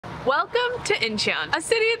Welcome to Incheon, a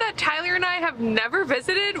city that Tyler and I have never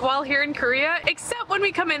visited while here in Korea, except when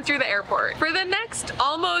we come in through the airport. For the next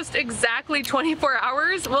almost exactly 24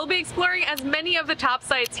 hours, we'll be exploring as many of the top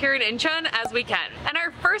sites here in Incheon as we can. And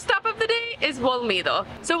our first stop of the day is wolmido.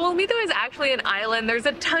 So wolmido is actually an island. There's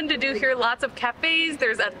a ton to do here, lots of cafes,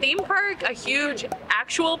 there's a theme park, a huge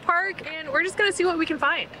actual park, and we're just gonna see what we can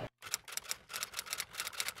find.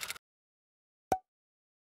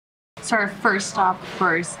 So our first stop, of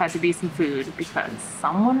course, had to be some food because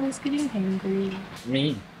someone was getting hungry.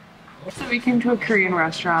 Me. So we came to a Korean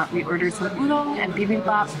restaurant. We ordered some udon and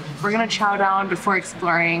bibimbap. We're gonna chow down before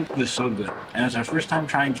exploring. It was so good. And it's our first time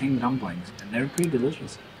trying king dumplings, and they're pretty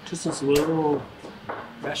delicious. Just this little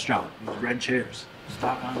restaurant with red chairs.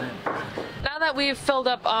 Stop on in. Now that we've filled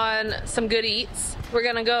up on some good eats, we're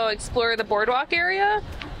gonna go explore the boardwalk area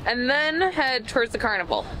and then head towards the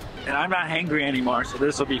carnival. And I'm not hangry anymore, so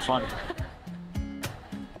this will be fun.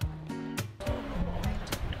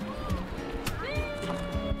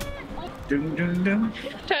 Dun, dun, dun.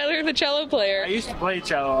 Tyler, the cello player. I used to play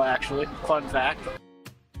cello, actually. Fun fact.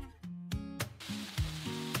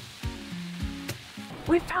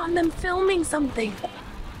 We found them filming something.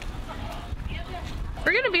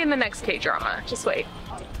 We're gonna be in the next K-drama. Just wait.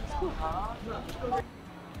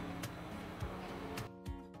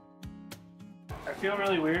 I feel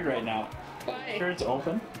really weird right now. Why? Sure, it's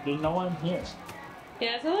open. There's no one here.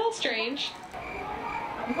 Yeah, it's a little strange.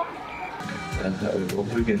 난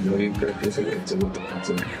모르게 여기까지 그쪽부터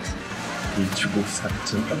가서 이 주국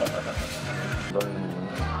사천 너는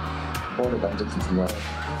서울에 남자친구가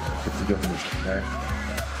그쪽에 오는 정말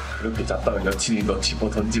그렇게 잡다가 여친이 너 집어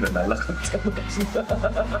던지면 날아갔잖아 진짜.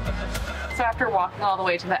 So after walking all the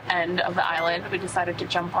way to the end of the island, we decided to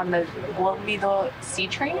jump on the wolmido sea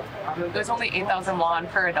train. It was only 8,000 won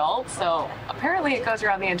per adult, so apparently it goes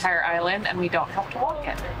around the entire island and we don't have to walk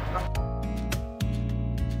it.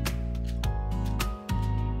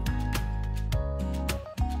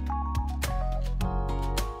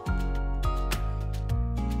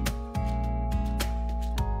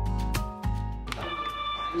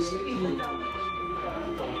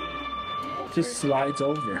 Just slides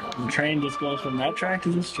over. The train just goes from that track to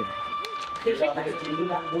this track. It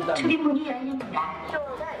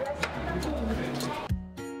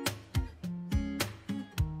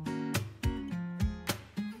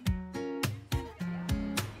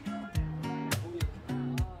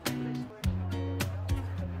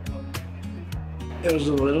was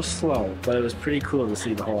a little slow, but it was pretty cool to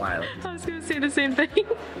see the whole island. I was gonna say the same thing.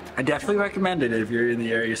 I definitely recommend it if you're in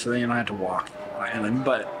the area so then you don't have to walk the island,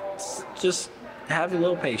 but just have a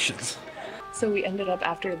little patience. So we ended up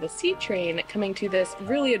after the sea train coming to this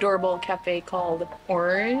really adorable cafe called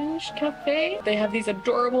Orange Cafe. They have these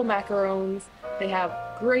adorable macarons. They have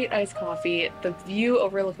great iced coffee. The view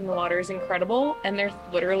overlooking the water is incredible and there's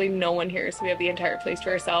literally no one here, so we have the entire place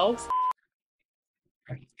to ourselves.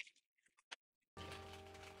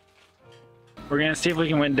 We're gonna see if we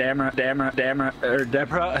can win Deborah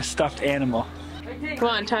a stuffed animal. Come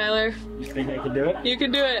on, Tyler. You think I can do it? You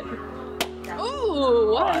can do it.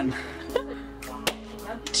 Ooh, one.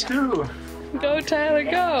 2. Go, Tyler,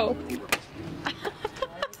 go.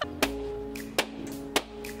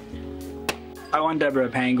 I want Deborah a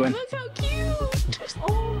penguin. Look how cute.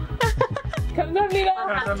 Oh.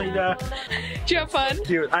 Kamsahamnida. Did you have fun?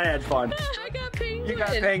 Cute. I had fun. I got penguin. You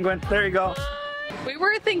got a penguin. There you go. We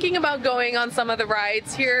were thinking about going on some of the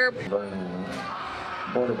rides here,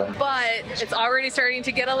 but it's already starting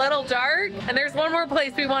to get a little dark and there's one more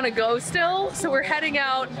place we want to go still, so we're heading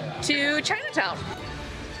out to Chinatown.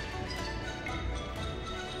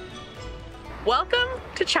 Welcome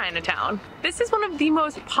to Chinatown. This is one of the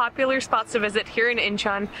most popular spots to visit here in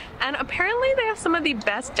Incheon, and apparently they have some of the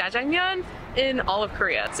best jjajangmyeon in all of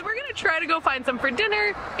Korea. So we're gonna try to go find some for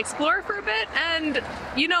dinner, explore for a bit, and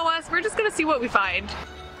you know us, we're just gonna see what we find.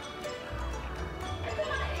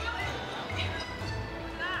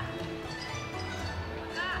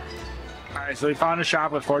 Alright, so we found a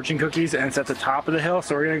shop with fortune cookies and it's at the top of the hill,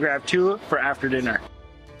 so we're gonna grab 2 for after dinner.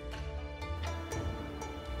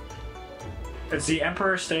 It's the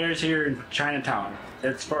Emperor Stairs here in Chinatown.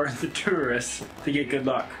 It's for the tourists to get good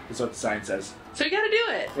luck, is what the sign says. So we gotta do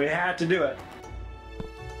it. We had to do it.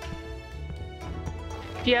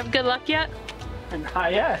 Do you have good luck yet?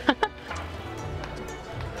 Not yet.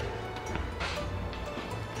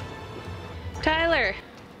 Tyler,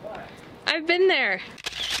 I've been there.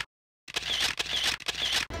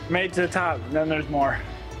 Made it to the top, then there's more.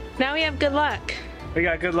 Now we have good luck. We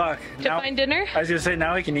got good luck. To find dinner? I was gonna say,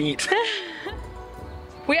 now we can eat.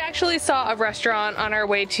 We actually saw a restaurant on our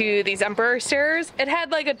way to these Emperor Stairs. It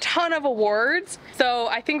had like a ton of awards, so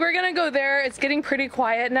I think we're gonna go there. It's getting pretty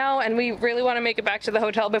quiet now and we really want to make it back to the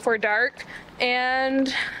hotel before dark.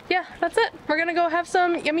 And yeah, that's it. We're gonna go have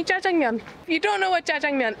some yummy jjajangmyeon. If you don't know what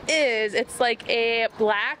jjajangmyeon is, it's like a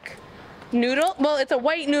black noodle. Well, it's a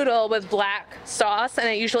white noodle with black sauce and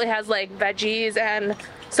it usually has like veggies and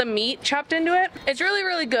some meat chopped into it. It's really,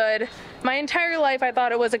 really good. My entire life I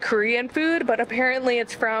thought it was a Korean food, but apparently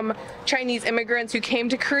it's from Chinese immigrants who came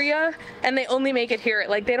to Korea and they only make it here.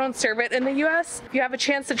 Like they don't serve it in the US. If you have a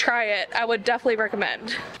chance to try it, I would definitely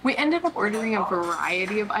recommend. We ended up ordering a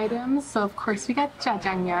variety of items. So of course we got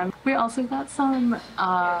jjajangmyeon. We also got some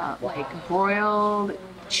like broiled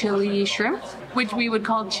chili shrimp, which we would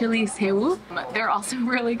call chili 새우. They're also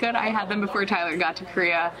really good. I had them before Tyler got to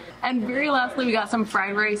Korea. And very lastly, we got some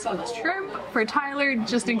fried rice with shrimp for Tyler,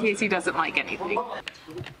 just in case he doesn't like anything.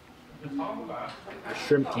 The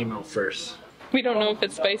shrimp came out first. We don't know if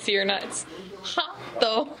it's spicy or not. It's hot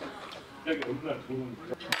though.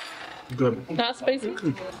 Good. Not spicy.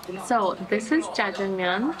 So this is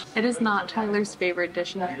jjajangmyeon. It is not Tyler's favorite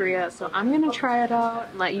dish in Korea, so I'm gonna try it out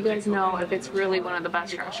and let you guys know if it's really one of the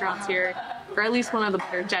best restaurants here, or at least one of the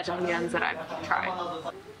better jjajangmyeons that I've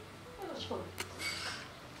tried.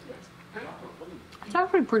 It's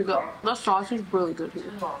actually pretty good. The sauce is really good here.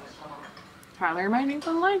 Tyler might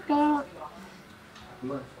even like it.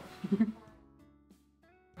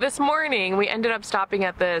 This morning, we ended up stopping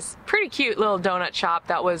at this pretty cute little donut shop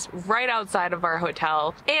that was right outside of our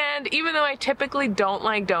hotel. And even though I typically don't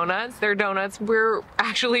like donuts, their donuts were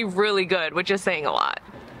actually really good, which is saying a lot.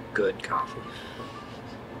 Good coffee.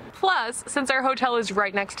 Plus, since our hotel is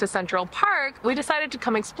right next to Central Park, we decided to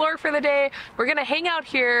come explore for the day. We're gonna hang out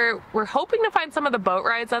here. We're hoping to find some of the boat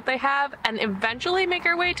rides that they have and eventually make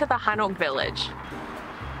our way to the Hanok Village.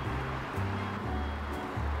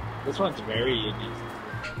 This one's very unique.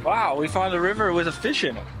 Wow, we found a river with a fish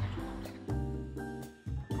in it.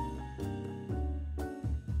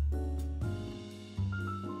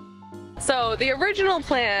 So the original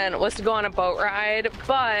plan was to go on a boat ride,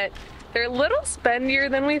 but they're a little spendier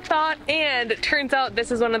than we thought, and it turns out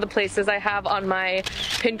this is one of the places I have on my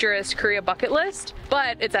Pinterest Korea bucket list,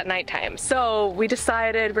 but it's at nighttime. So we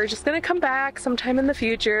decided we're just gonna come back sometime in the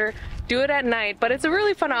future, do it at night, but it's a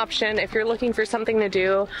really fun option if you're looking for something to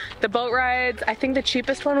do. The boat rides, I think the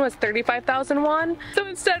cheapest one was 35,000 won. So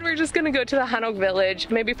instead we're just gonna go to the Hanok Village,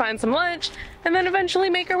 maybe find some lunch, and then eventually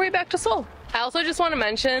make our way back to Seoul. I also just wanna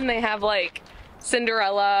mention they have like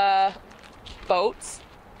Cinderella boats.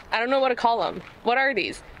 I don't know what to call them. What are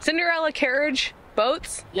these? Cinderella carriage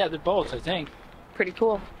boats? Yeah, they're boats, I think. Pretty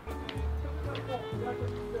cool.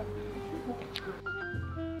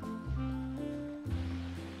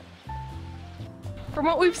 From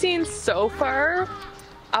what we've seen so far,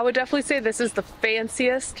 I would definitely say this is the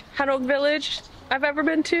fanciest Hanok Village I've ever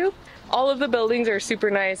been to. All of the buildings are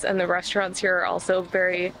super nice and the restaurants here are also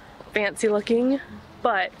very fancy looking,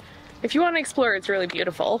 but if you want to explore, it's really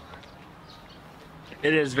beautiful.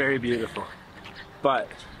 It is very beautiful, but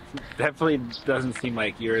definitely doesn't seem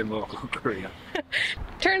like you're in local Korea.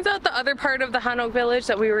 Turns out the other part of the Hanok Village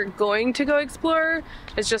that we were going to go explore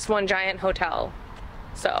is just one giant hotel.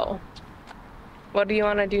 So, what do you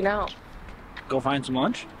want to do now? Go find some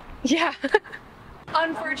lunch? Yeah.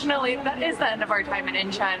 Unfortunately, that is the end of our time in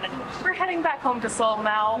Incheon. We're heading back home to Seoul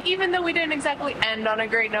now. Even though we didn't exactly end on a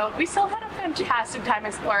great note, we still had a fantastic time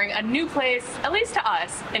exploring a new place, at least to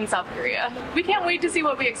us, in South Korea. We can't wait to see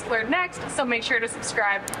what we explored next, so make sure to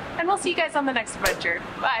subscribe, and we'll see you guys on the next adventure.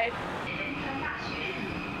 Bye!